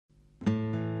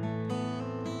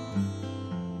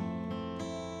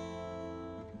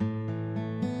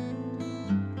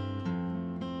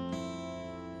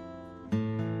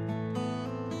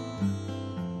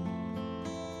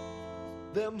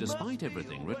Despite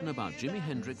everything written about Jimi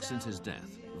Hendrix since his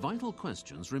death, vital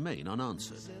questions remain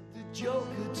unanswered. The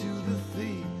Joker to the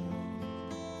thief.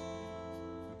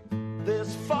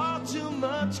 There's far too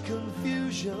much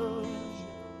confusion,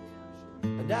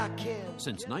 and I can't.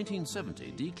 Since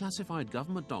 1970, declassified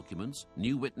government documents,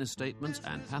 new witness statements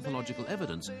and pathological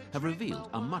evidence have revealed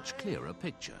a much clearer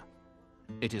picture.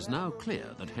 It is now clear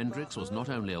that Hendrix was not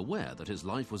only aware that his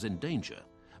life was in danger,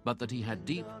 but that he had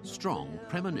deep, strong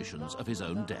premonitions of his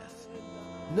own death.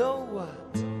 Know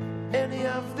what any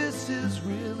of this is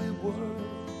really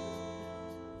worth.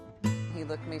 He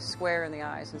looked me square in the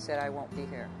eyes and said, "I won't be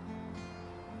here."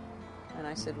 And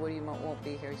I said, "What do you mean won't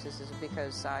be here?" He says, "This is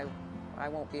because I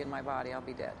won't be in my body, I'll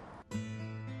be dead."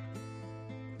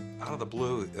 Out of the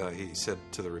blue, he said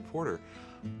to the reporter,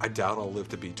 "I doubt I'll live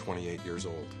to be 28 years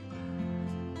old."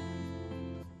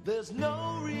 There's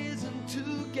no reason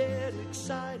to get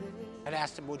excited. I'd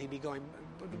asked him would he be going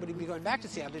back to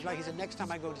Seattle. He said, "Next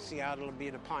time I go to Seattle, it'll be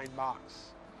in a pine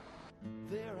box."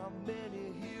 There are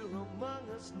many here among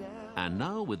us now. And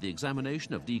now, with the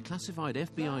examination of declassified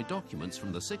FBI documents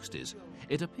from the 60s,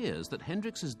 it appears that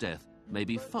Hendrix's death may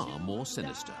be far more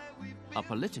sinister. A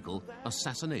political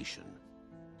assassination.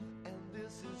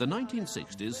 The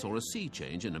 1960s saw a sea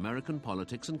change in American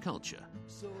politics and culture.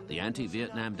 The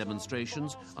anti-Vietnam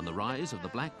demonstrations and the rise of the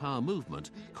Black Power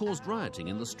movement caused rioting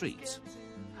in the streets.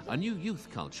 A new youth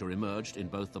culture emerged in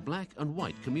both the black and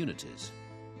white communities.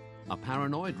 A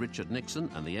paranoid Richard Nixon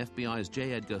and the FBI's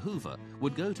J. Edgar Hoover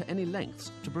would go to any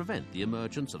lengths to prevent the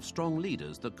emergence of strong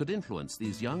leaders that could influence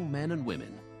these young men and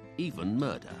women, even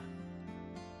murder.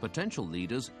 Potential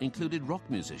leaders included rock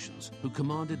musicians who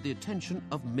commanded the attention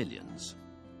of millions.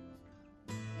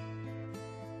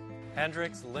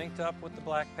 Hendrix linked up with the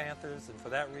Black Panthers, and for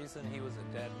that reason, he was a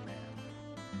dead man.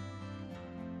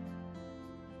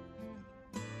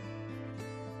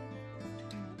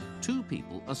 Two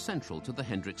people are central to the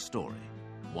Hendrix story.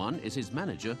 One is his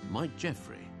manager, Mike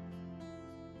Jeffrey.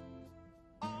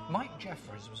 Mike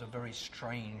Jeffries was a very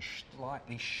strange,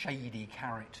 slightly shady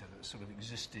character that sort of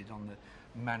existed on the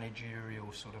managerial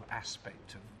sort of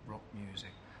aspect of rock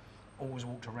music. Always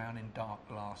walked around in dark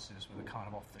glasses with a kind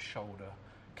of off-the-shoulder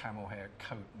camel hair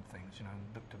coat and things, you know,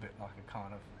 and looked a bit like a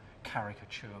kind of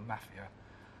caricature mafia.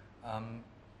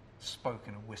 Spoke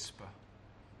in a whisper.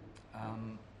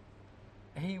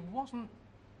 He wasn't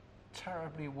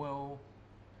terribly well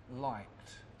liked,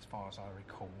 as far as I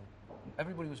recall.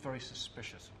 Everybody was very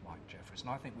suspicious of Mike Jeffries, and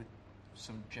I think with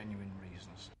some genuine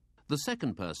reasons. The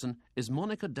second person is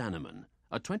Monica Dannemann,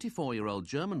 a 24-year-old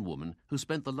German woman who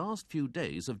spent the last few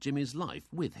days of Jimmy's life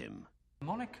with him.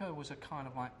 Monica was a kind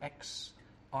of like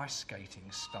ex-ice skating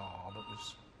star that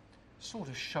was sort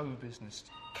of show business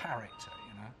character,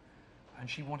 you know, and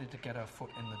she wanted to get her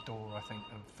foot in the door, I think,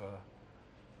 of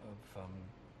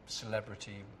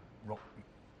celebrity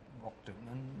rockdom,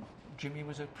 and Jimmy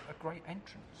was a great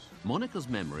entrance. Monica's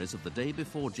memories of the day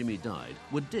before Jimmy died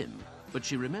were dim, but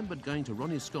she remembered going to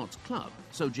Ronnie Scott's club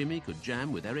so Jimmy could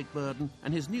jam with Eric Burdon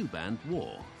and his new band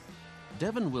War.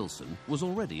 Devon Wilson was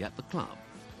already at the club.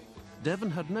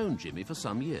 Devon had known Jimmy for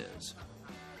some years.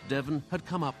 Devon had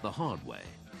come up the hard way,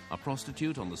 a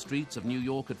prostitute on the streets of New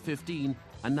York at 15,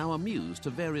 and now a muse to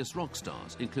various rock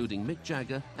stars, including Mick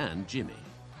Jagger and Jimmy.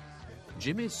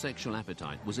 Jimmy's sexual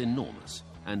appetite was enormous,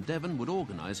 and Devon would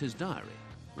organize his diary,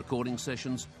 recording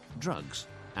sessions, drugs,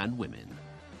 and women.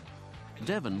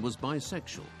 Devon was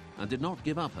bisexual and did not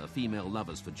give up her female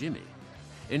lovers for Jimmy.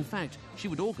 In fact, she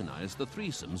would organize the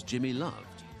threesomes Jimmy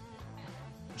loved.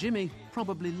 Jimmy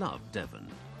probably loved Devon.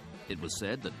 It was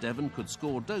said that Devon could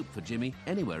score dope for Jimmy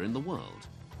anywhere in the world.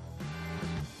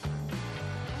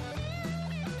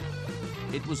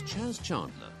 It was Chaz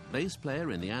Chandler, bass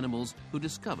player in the Animals, who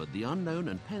discovered the unknown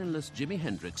and penniless Jimi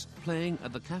Hendrix playing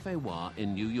at the Café Wah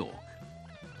in New York.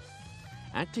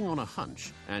 Acting on a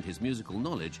hunch and his musical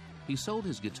knowledge, he sold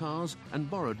his guitars and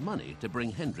borrowed money to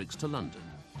bring Hendrix to London.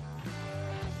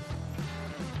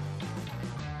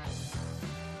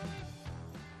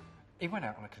 He went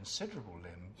out on a considerable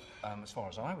limb, as far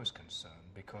as I was concerned,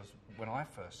 because when I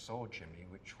first saw Jimmy,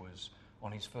 which was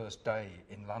on his first day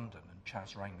in London, and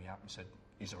Chaz rang me up and said,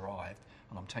 he's arrived,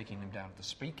 and I'm taking him down to the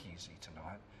Speakeasy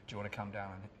tonight. Do you want to come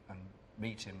down and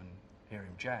meet him and hear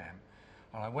him jam?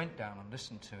 And I went down and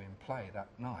listened to him play that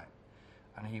night,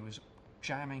 and he was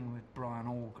jamming with Brian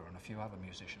Auger and a few other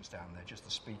musicians down there, just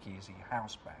the Speakeasy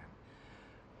house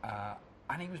band.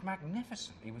 And he was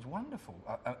magnificent. He was wonderful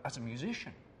as a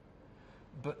musician.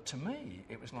 But to me,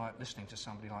 it was like listening to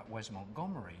somebody like Wes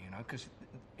Montgomery, you know, because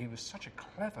he was such a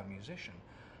clever musician.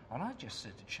 And I just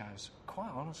said to Chaz,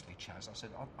 quite honestly, Chaz, I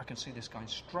said, I can see this going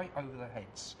straight over the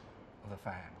heads of the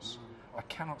fans. I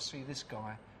cannot see this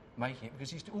guy making it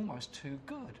because he's almost too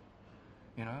good,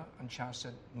 you know. And Chaz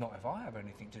said, not if I have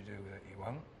anything to do with it, he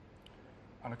won't.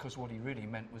 And of course what he really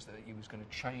meant was that he was going to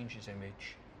change his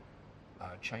image,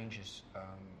 change his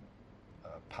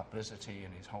publicity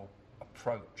and his whole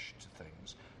approach to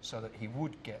things so that he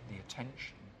would get the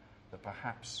attention that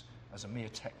perhaps as a mere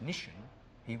technician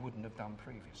he wouldn't have done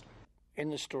previously. In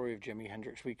the story of Jimi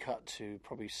Hendrix, we cut to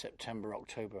probably September,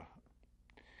 October.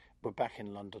 We're back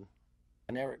in London,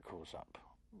 and Eric calls up,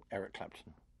 Eric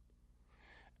Clapton,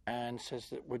 and says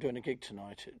that we're doing a gig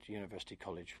tonight at University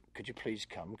College. Could you please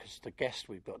come? Because the guest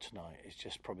we've got tonight is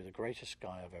just probably the greatest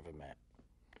guy I've ever met.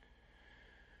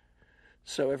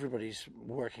 So everybody's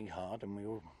working hard, and we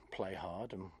all play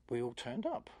hard, and we all turned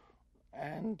up.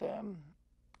 And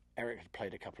Eric had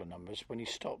played a couple of numbers when he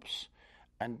stops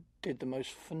and did the most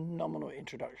phenomenal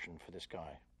introduction for this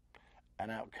guy.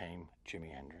 And out came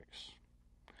Jimi Hendrix.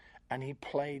 And he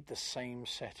played the same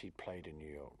set he'd played in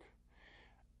New York.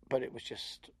 But it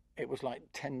was like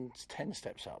 10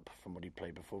 steps up from what he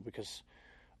played before because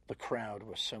the crowd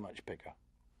was so much bigger.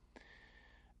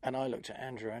 And I looked at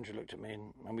Andrew looked at me,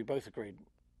 and we both agreed,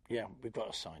 yeah, we've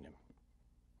got to sign him.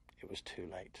 It was too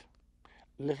late.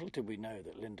 Little did we know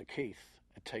that Linda Keith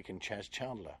had taken Chaz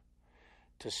Chandler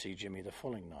to see Jimmy the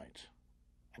following night,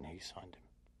 and he signed him.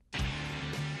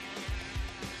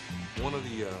 One of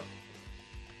the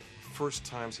first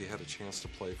times he had a chance to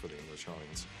play for the English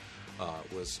audience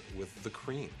was with the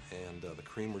Cream, and the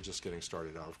Cream were just getting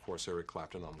started out. Of course, Eric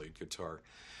Clapton on lead guitar,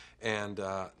 and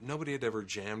nobody had ever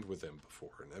jammed with him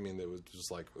before. I mean, it was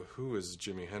just like, who is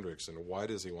Jimi Hendrix, and why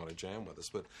does he want to jam with us?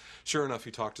 But sure enough,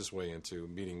 he talked his way into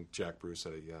meeting Jack Bruce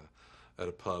at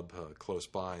a pub close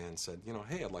by, and said, you know,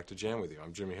 hey, I'd like to jam with you.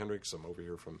 I'm Jimi Hendrix. I'm over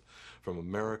here from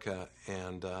America,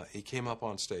 and he came up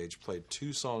on stage, played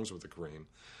 2 songs with the Cream,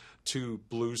 2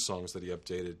 blues songs that he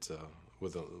updated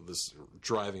with this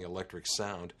driving electric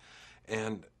sound,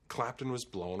 and Clapton was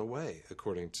blown away,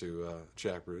 according to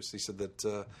Jack Bruce. He said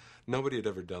that nobody had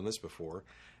ever done this before,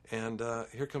 and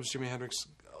here comes Jimi Hendrix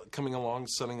coming along,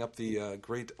 setting up the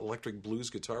great electric blues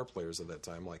guitar players of that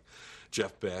time, like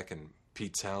Jeff Beck and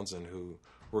Pete Townsend, who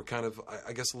were kind of,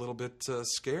 I guess, a little bit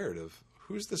scared of,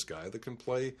 who's this guy that can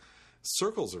play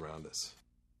circles around us?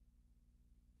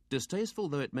 Distasteful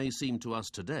though it may seem to us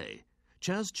today,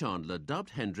 Chaz Chandler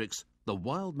dubbed Hendrix the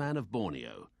Wild Man of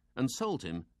Borneo and sold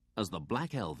him as the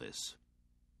Black Elvis.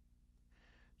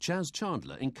 Chaz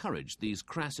Chandler encouraged these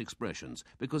crass expressions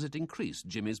because it increased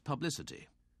Jimmy's publicity.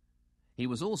 He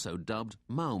was also dubbed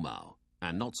Mau Mau,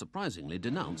 and not surprisingly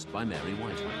denounced by Mary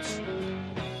Whitehouse.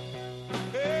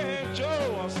 Hey,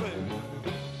 Joe, I say,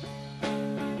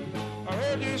 I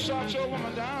heard you shot your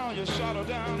woman down, you shot her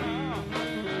down now.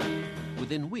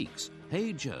 Within weeks,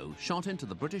 Hey Joe shot into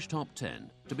the British top 10,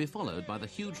 to be followed by the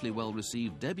hugely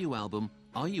well-received debut album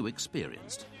Are You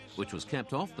Experienced, which was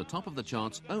kept off the top of the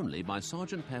charts only by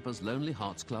Sgt. Pepper's Lonely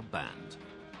Hearts Club Band.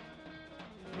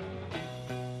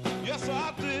 Yes,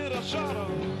 I did, I shot her.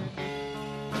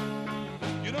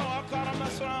 You know, I kinda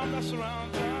mess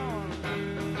around town.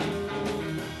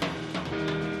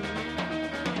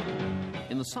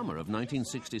 In the summer of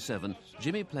 1967,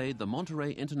 Jimmy played the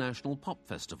Monterey International Pop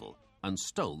Festival and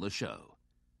stole the show.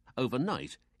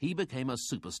 Overnight, he became a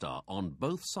superstar on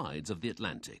both sides of the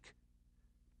Atlantic.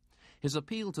 His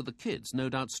appeal to the kids no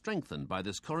doubt strengthened by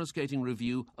this coruscating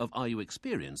review of Are You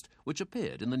Experienced, which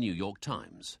appeared in the New York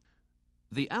Times.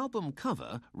 The album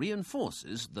cover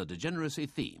reinforces the degeneracy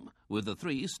theme, with the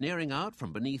 3 sneering out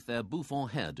from beneath their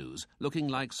bouffant hairdos, looking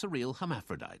like surreal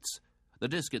hermaphrodites. The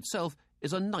disc itself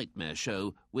is a nightmare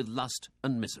show with lust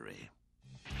and misery.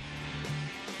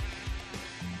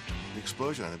 The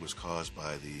explosion, I think, was caused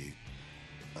by the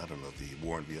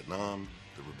war in Vietnam,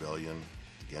 the rebellion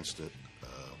against it,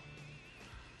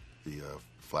 the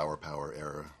flower power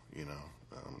era, you know,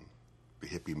 the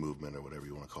hippie movement or whatever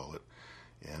you want to call it.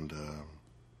 And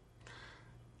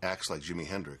acts like Jimi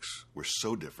Hendrix were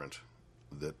so different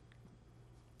that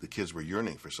the kids were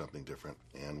yearning for something different.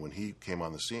 And when he came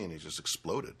on the scene, he just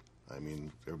exploded. I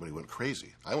mean, everybody went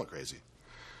crazy. I went crazy.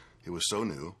 It was so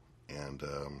new and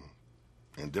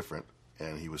different,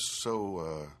 and he was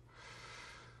so,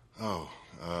 I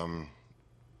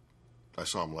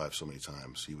saw him live so many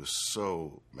times. He was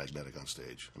so magnetic on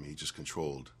stage. I mean, he just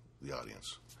controlled the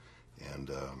audience. And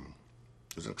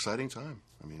it was an exciting time.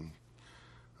 I mean,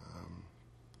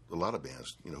 a lot of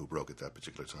bands, you know, who broke at that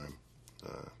particular time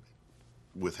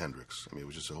with Hendrix. I mean, it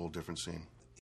was just a whole different scene.